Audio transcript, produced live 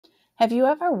Have you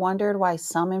ever wondered why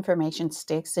some information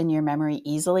sticks in your memory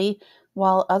easily,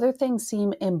 while other things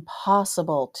seem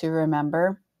impossible to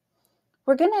remember?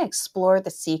 We're going to explore the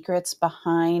secrets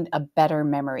behind a better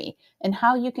memory and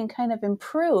how you can kind of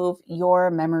improve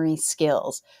your memory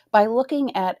skills by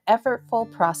looking at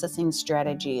effortful processing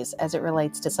strategies as it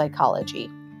relates to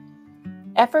psychology.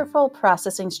 Effortful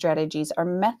processing strategies are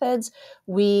methods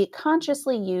we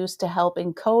consciously use to help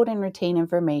encode and retain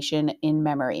information in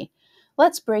memory.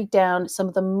 Let's break down some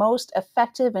of the most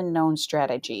effective and known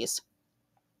strategies.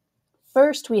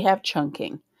 First, we have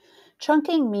chunking.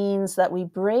 Chunking means that we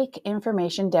break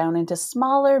information down into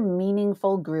smaller,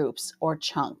 meaningful groups or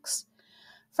chunks.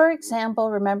 For example,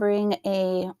 remembering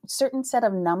a certain set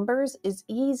of numbers is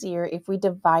easier if we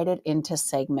divide it into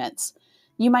segments.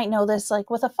 You might know this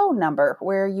like with a phone number,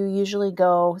 where you usually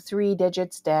go 3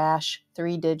 digits dash,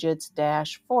 3 digits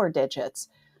dash, 4 digits.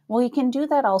 Well, you can do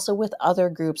that also with other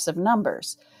groups of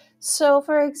numbers. So,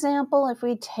 for example, if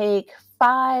we take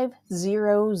 5000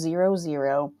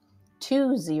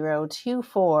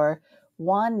 2024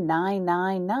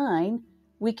 1999,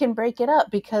 we can break it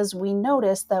up because we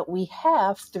notice that we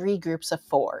have 3 groups of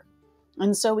 4.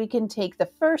 And so we can take the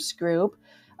first group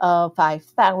of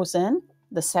 5,000,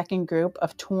 the second group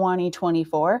of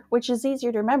 2024, which is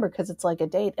easier to remember because it's like a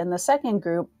date, and the second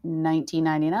group,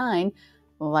 1999,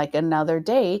 like another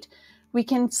date. We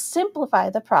can simplify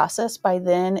the process by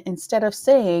then, instead of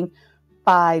saying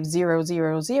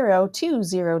 5000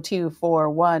 2024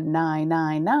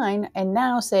 1999, and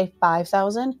now say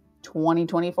 5,000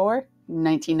 2024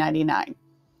 1999.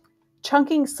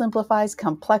 Chunking simplifies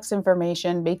complex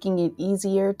information, making it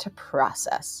easier to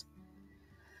process.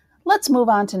 Let's move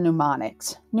on to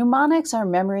mnemonics. Mnemonics are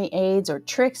memory aids or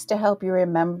tricks to help you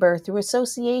remember through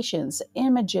associations,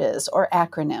 images, or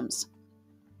acronyms.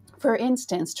 For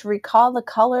instance, to recall the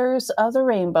colors of the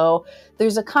rainbow,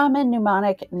 there's a common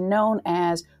mnemonic known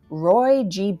as Roy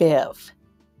G. Biv.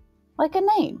 Like a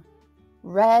name: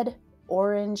 red,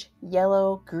 orange,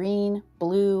 yellow, green,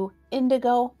 blue,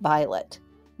 indigo, violet.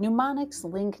 Mnemonics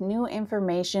link new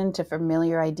information to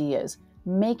familiar ideas,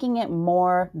 making it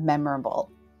more memorable.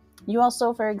 You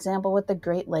also, for example, with the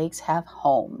Great Lakes, have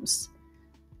homes.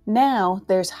 Now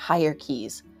there's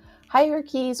hierarchies.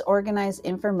 Hierarchies organize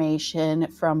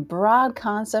information from broad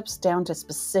concepts down to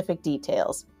specific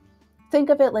details. Think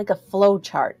of it like a flow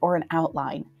chart or an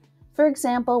outline. For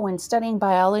example, when studying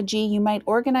biology, you might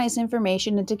organize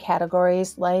information into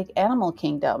categories like animal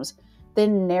kingdoms,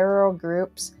 then narrow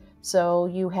groups, so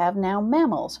you have now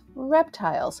mammals,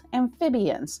 reptiles,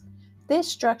 amphibians. This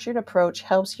structured approach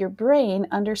helps your brain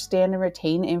understand and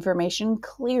retain information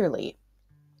clearly.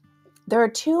 There are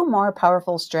 2 more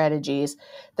powerful strategies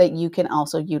that you can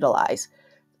also utilize.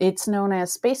 It's known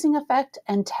as spacing effect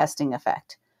and testing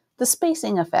effect. The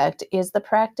spacing effect is the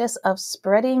practice of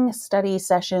spreading study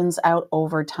sessions out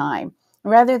over time,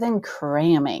 rather than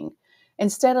cramming.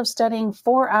 Instead of studying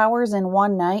 4 hours in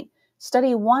one night,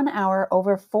 study 1 hour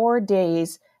over 4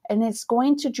 days, and it's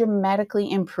going to dramatically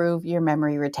improve your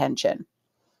memory retention.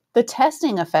 The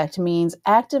testing effect means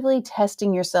actively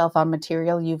testing yourself on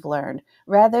material you've learned,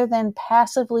 rather than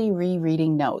passively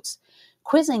rereading notes.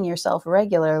 Quizzing yourself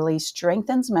regularly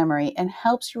strengthens memory and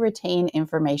helps you retain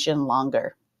information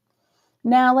longer.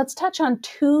 Now let's touch on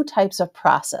 2 types of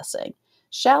processing: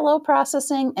 shallow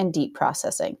processing and deep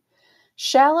processing.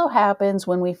 Shallow happens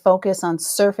when we focus on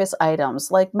surface items,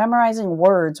 like memorizing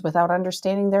words without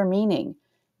understanding their meaning.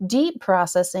 Deep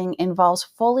processing involves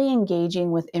fully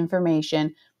engaging with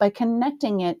information by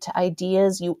connecting it to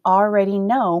ideas you already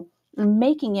know and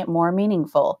making it more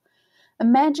meaningful.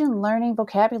 Imagine learning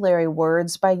vocabulary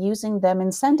words by using them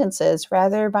in sentences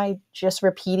rather by just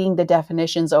repeating the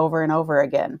definitions over and over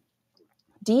again.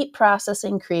 Deep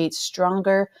processing creates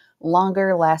stronger,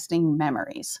 longer-lasting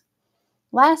memories.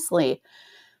 Lastly,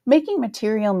 making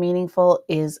material meaningful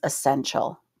is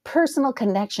essential. Personal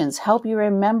connections help you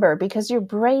remember because your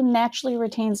brain naturally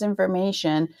retains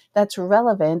information that's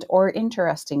relevant or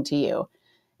interesting to you.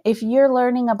 If you're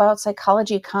learning about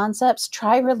psychology concepts,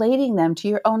 try relating them to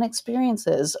your own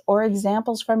experiences or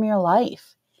examples from your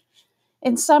life.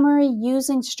 In summary,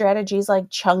 using strategies like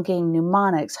chunking,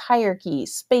 mnemonics,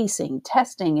 hierarchies, spacing,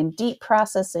 testing, and deep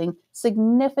processing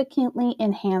significantly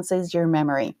enhances your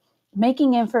memory.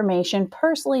 Making information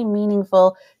personally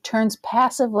meaningful turns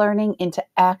passive learning into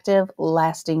active,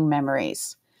 lasting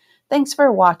memories. Thanks for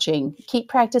watching. Keep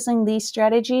practicing these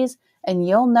strategies, and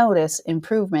you'll notice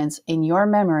improvements in your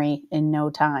memory in no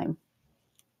time.